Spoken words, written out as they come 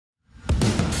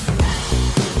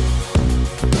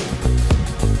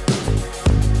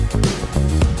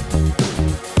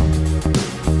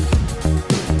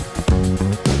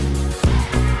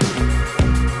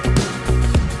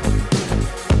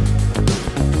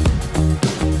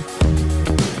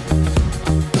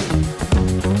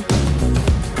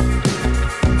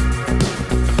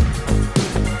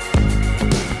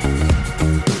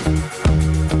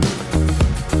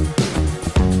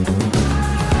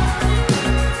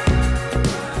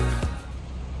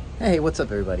Hey, what's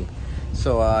up everybody?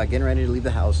 So getting ready to leave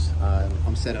the house.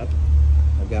 I'm set up.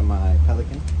 I've got my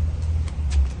Pelican,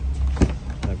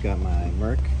 I've got my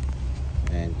Merc,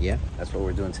 and yeah, that's what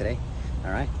we're doing today.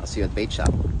 All right, I'll see you at the bait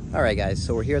shop. All right guys,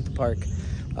 so we're here at the park.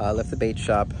 Left the bait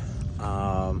shop.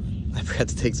 I forgot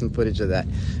to take some footage of that,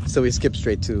 so we skipped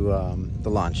straight to the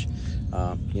launch.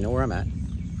 You know where I'm at,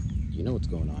 you know what's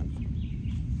going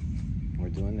on. We're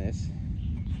doing this,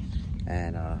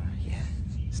 and yeah,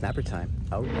 snapper time.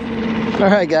 Oh, all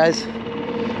right guys,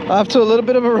 off to a little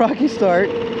bit of a rocky start.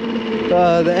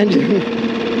 The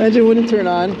engine wouldn't turn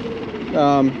on.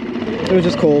 It was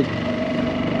just cold,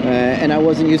 and I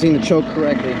wasn't using the choke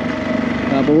correctly,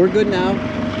 but we're good now.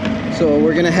 So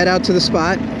we're gonna head out to the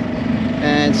spot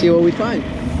and see what we find.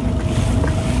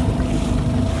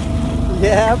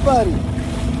 Yeah buddy,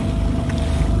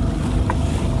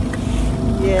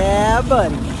 yeah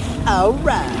buddy. All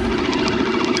right.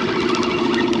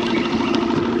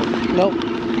 Nope,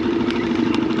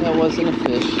 that wasn't a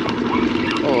fish.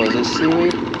 Oh, is it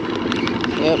seaweed?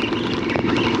 Yep,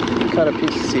 caught a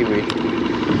piece of seaweed.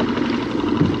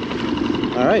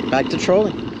 All right, back to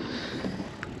trolling.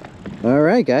 All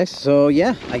right guys, so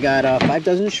yeah, I got 5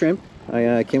 dozen shrimp.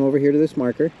 I came over here to this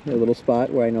marker, a little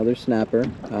spot where I know there's snapper.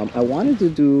 I wanted to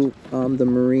do the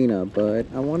marina, but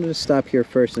I wanted to stop here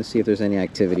first and see if there's any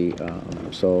activity.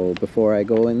 So before I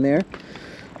go in there,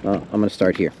 I'm gonna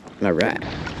start here. All right,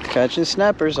 catching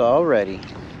snappers already.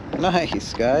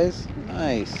 Nice guys,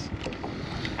 nice.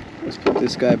 Let's put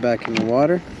this guy back in the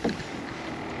water.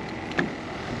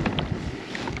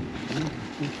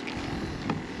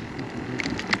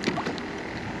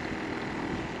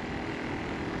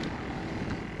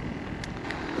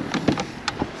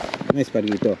 Nice,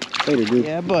 Parguito. Later, dude.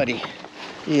 Yeah, buddy.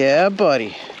 Yeah,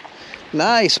 buddy.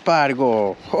 Nice,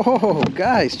 Pargo. Oh,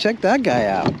 guys, check that guy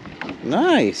out.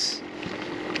 Nice.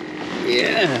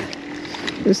 Yeah.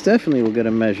 This definitely will get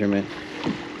a measurement.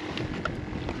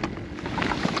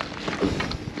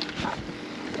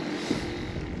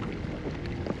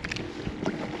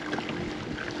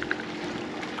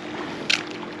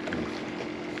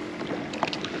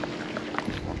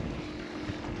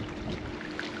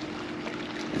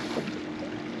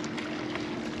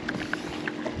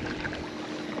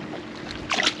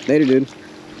 Later, dude.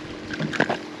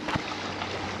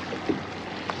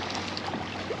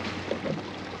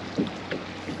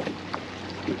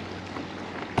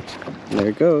 There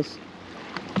it goes.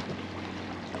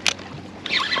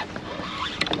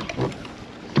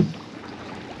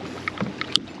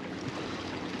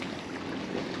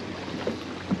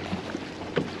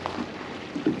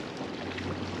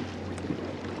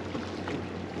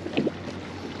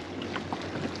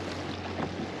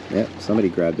 Yep, somebody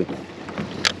grabbed it.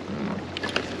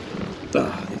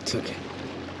 Oh, they took it.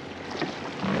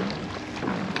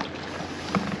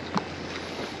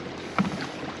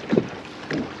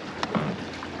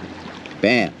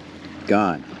 Bam,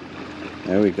 gone.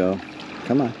 There we go.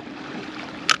 Come on.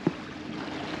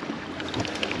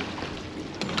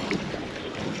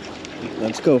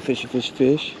 Let's go, fishy, fish,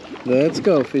 fish. Let's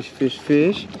go, fish, fish,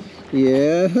 fish.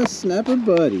 Yeah, snapper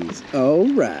buddies. All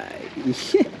right.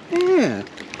 Yeah.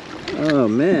 Oh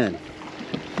man.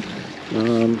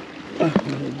 I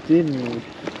didn't.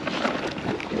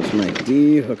 It's my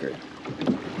D hooker.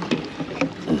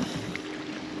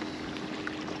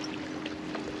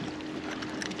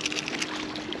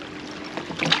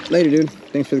 Later, dude.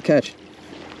 Thanks for the catch.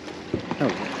 Oh.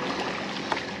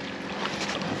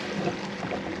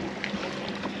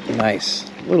 Nice.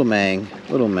 Little mang.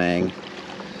 Little mang.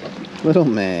 Little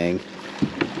mang.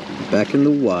 Back in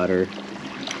the water.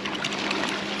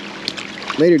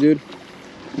 Later, dude.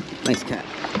 Nice cat.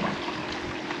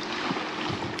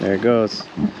 There it goes.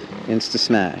 Insta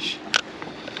smash.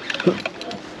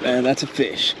 And that's a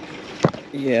fish.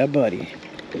 Yeah, buddy.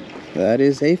 That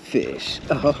is a fish.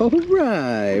 All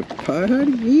right,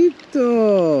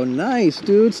 Parguito. Nice,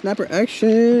 dude. Snapper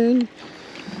action.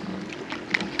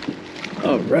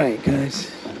 All right,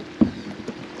 guys.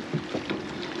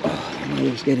 Oh, the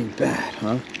weather's getting bad,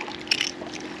 huh?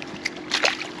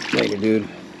 Later, dude.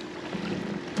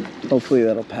 Hopefully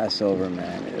that'll pass over,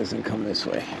 man. It doesn't come this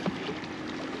way.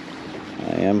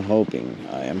 I am hoping.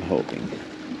 I am hoping.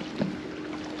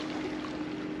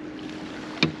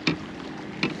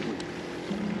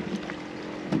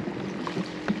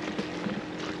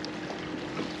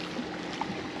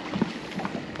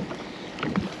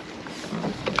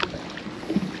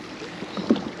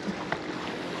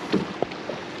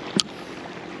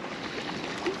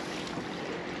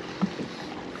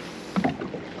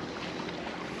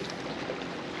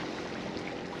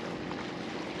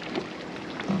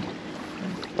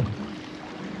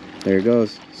 There it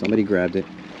goes. Somebody grabbed it.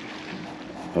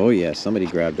 Oh yeah, somebody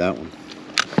grabbed that one.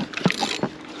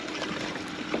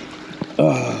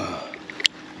 Oh,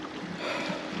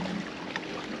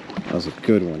 that was a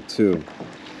good one too.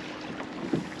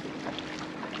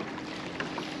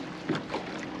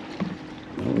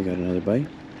 Oh, we got another bite.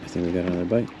 I think we got another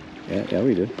bite. Yeah,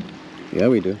 we do. Yeah,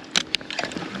 we do.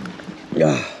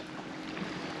 Yeah.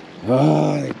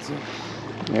 Oh,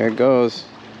 there it goes.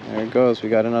 There it goes. We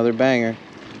got another banger.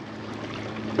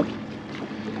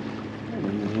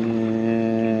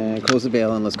 And close the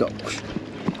bail and let's go.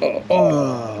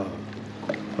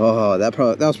 Oh, that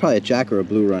was probably a jack or a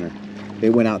blue runner. They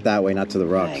went out that way, not to the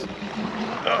rocks.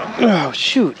 Oh,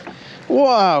 shoot.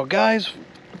 Wow, guys.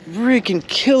 Freaking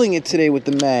killing it today with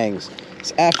the mangs.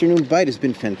 This afternoon bite has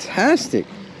been fantastic.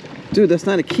 Dude, that's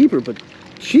not a keeper, but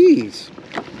jeez.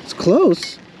 It's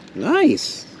close.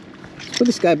 Nice. Let's put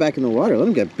this guy back in the water. Let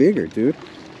him get bigger, dude.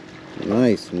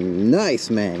 Nice. Nice,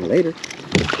 man. Later.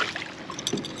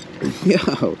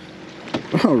 Yo.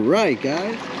 All right,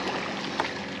 guys.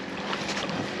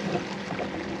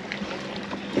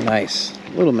 Nice.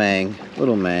 Little mang.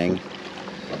 Little mang.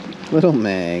 Little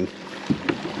mang.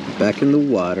 Back in the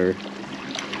water.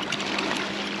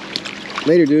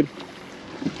 Later, dude.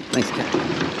 Nice cat.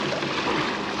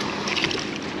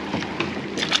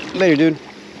 Later, dude.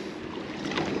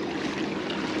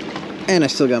 And I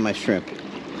still got my shrimp.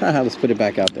 Haha, let's put it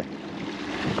back out there.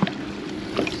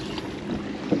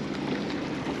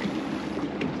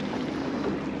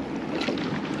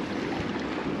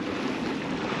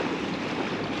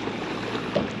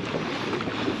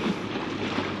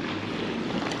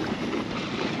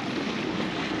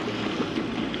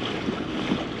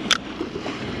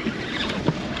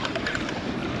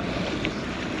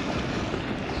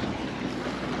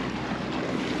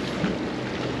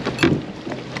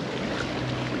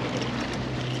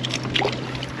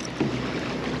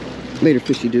 Later,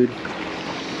 fishy dude.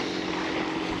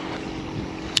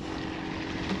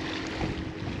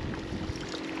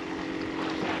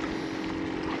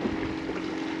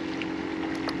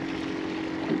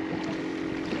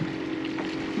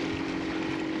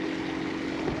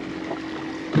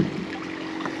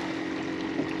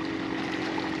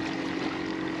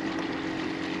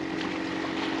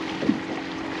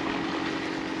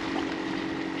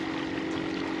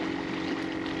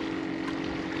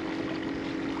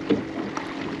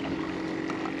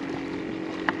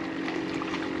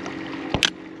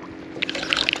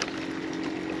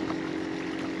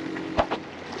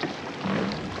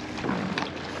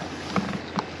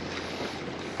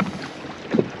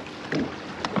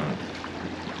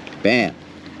 Bam.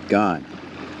 Gone.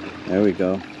 There we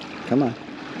go. Come on.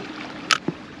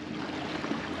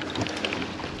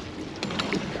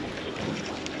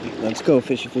 Let's go,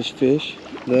 fishy, fish, fish.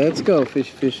 Let's go,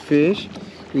 fish, fish, fish.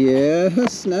 Yeah,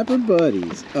 snapper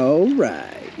buddies. All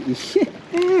right.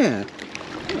 Yeah.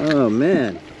 Oh,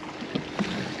 man.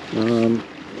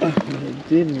 I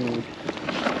didn't.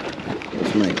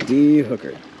 It's my D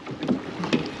hooker.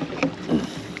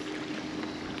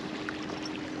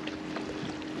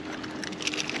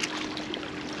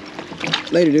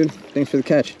 Later, dude. Thanks for the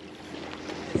catch.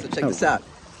 So check this out.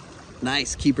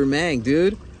 Nice keeper mang,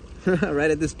 dude.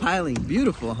 Right at this piling.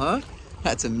 Beautiful, huh?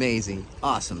 That's amazing.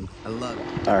 Awesome. I love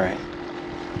it. All right.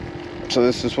 So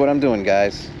this is what I'm doing,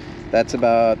 guys. That's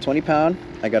about 20 pound.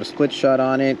 I got a split shot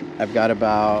on it. I've got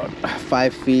about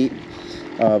 5 feet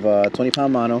of 20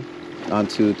 pound mono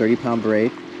onto 30 pound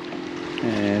braid.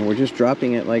 And we're just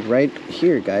dropping it like right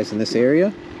here, guys, in this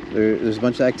area. There's a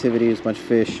bunch of activity, there's a bunch of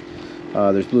fish.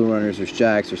 There's blue runners, there's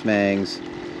jacks, there's mangs,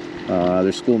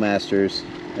 there's schoolmasters.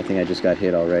 I think I just got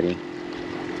hit already.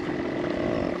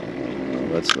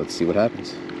 Let's see what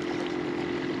happens.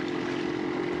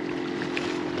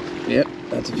 Yep,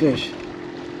 that's a fish.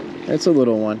 That's a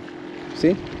little one.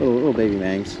 See, little baby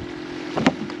mangs.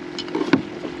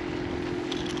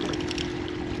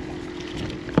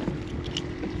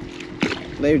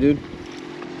 Later, dude.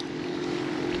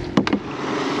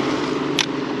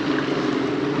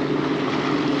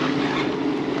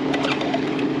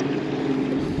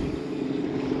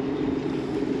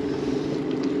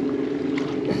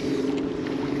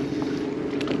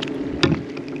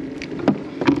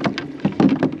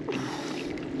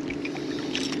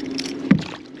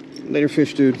 Later,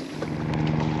 fish dude.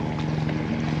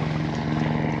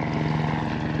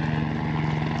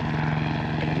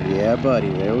 Yeah, buddy.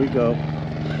 There we go.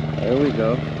 There we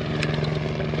go.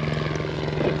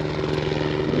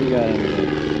 What do we got in here?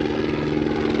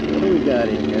 What do we got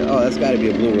in here? Oh, that's got to be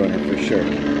a blue runner for sure.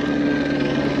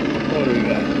 What do we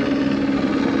got?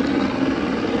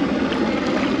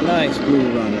 Nice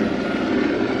blue runner.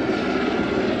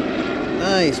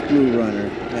 Nice blue runner.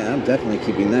 Yeah, I'm definitely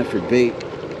keeping that for bait.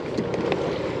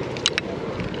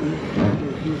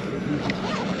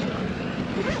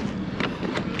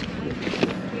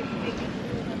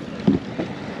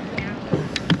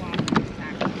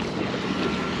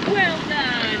 Well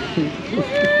done. Woo!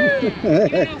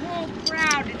 Got a whole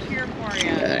crowd to cheer for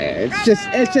you.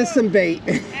 It's just some bait.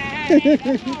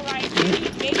 That's all right.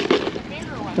 Maybe it's a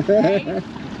bigger one, right?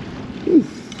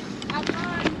 Have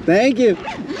fun. Thank you.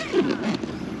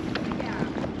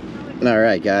 All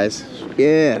right, guys.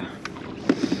 Yeah,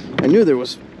 I knew there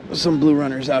was some blue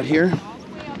runners out here.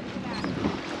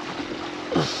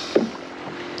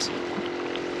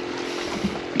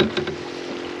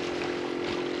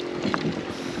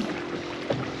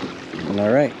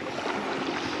 All right,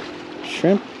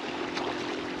 shrimp,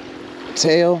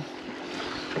 tail,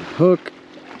 hook.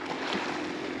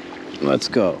 Let's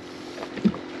go.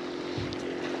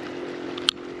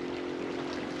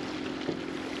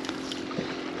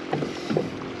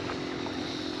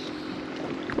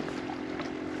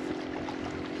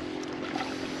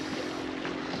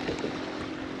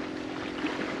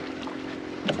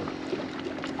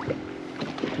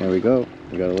 There we go.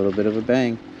 We got a little bit of a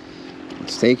bang.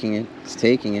 It's taking it. It's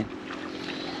taking it.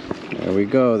 There we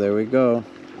go. There we go.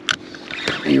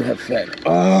 You have fed.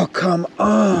 Oh, come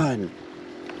on.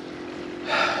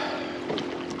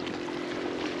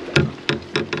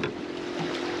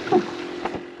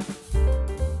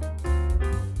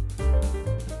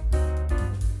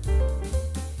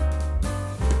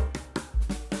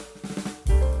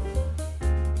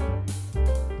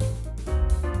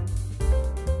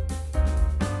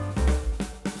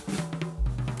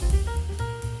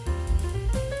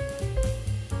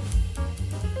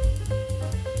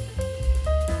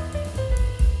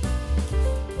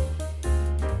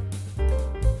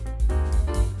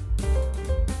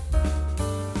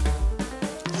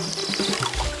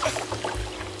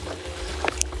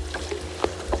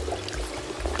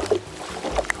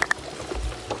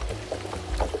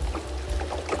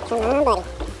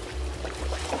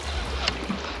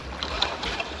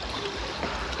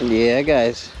 Yeah,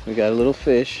 guys, we got a little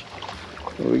fish.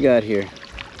 What we got here?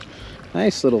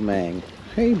 Nice little mang.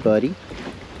 Hey, buddy.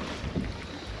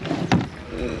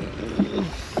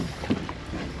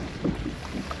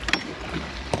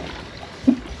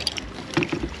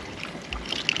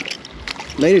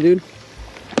 Later, dude.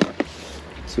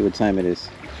 Let's see what time it is.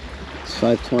 It's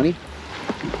 5:20.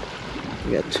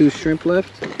 We got 2 shrimp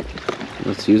left.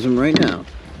 Let's use them right now.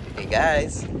 Hey,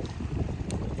 guys.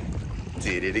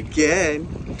 Did it again.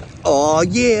 Oh,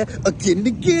 yeah. Again and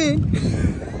again.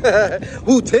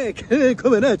 Wu-Tang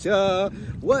coming at ya.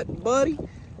 What, buddy?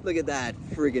 Look at that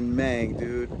friggin' mang,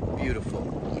 dude. Beautiful.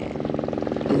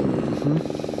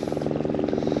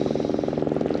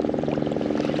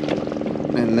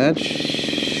 And that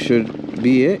should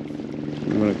be it.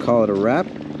 I'm gonna call it a wrap.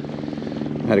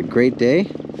 Had a great day.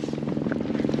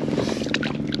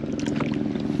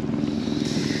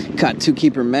 Caught 2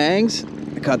 keeper mangs.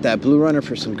 I caught that blue runner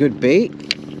for some good bait.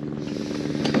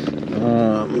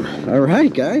 All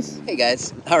right, guys. Hey,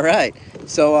 guys. All right.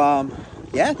 So,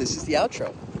 yeah, this is the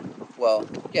outro. Well,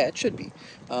 yeah, it should be.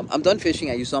 I'm done fishing.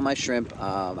 I used all my shrimp.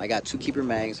 I got 2 keeper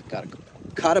mangs.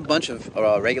 Caught a bunch of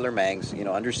regular mangs, you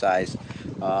know, undersized.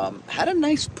 Had a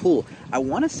nice pool. I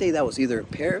want to say that was either a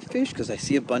parrotfish, because I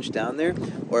see a bunch down there,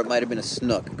 or it might have been a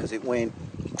snook, because it went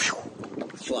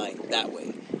flying that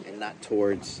way and not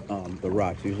towards the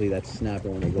rocks. Usually that's snapper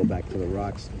when they go back to the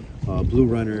rocks. Blue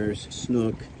runners,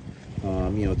 snook,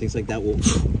 you know, things like that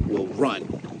will run.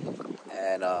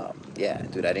 And yeah,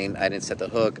 dude, I didn't set the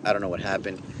hook. I don't know what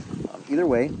happened. Either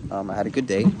way, I had a good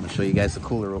day. I'll show you guys the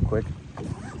cooler real quick.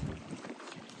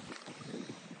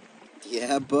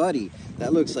 Yeah, buddy.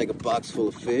 That looks like a box full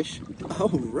of fish. All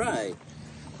right.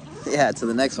 Yeah, to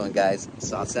the next one, guys.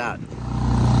 Sauce out.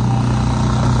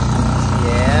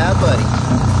 Yeah, buddy.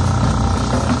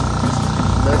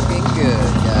 Looking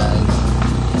good, guys.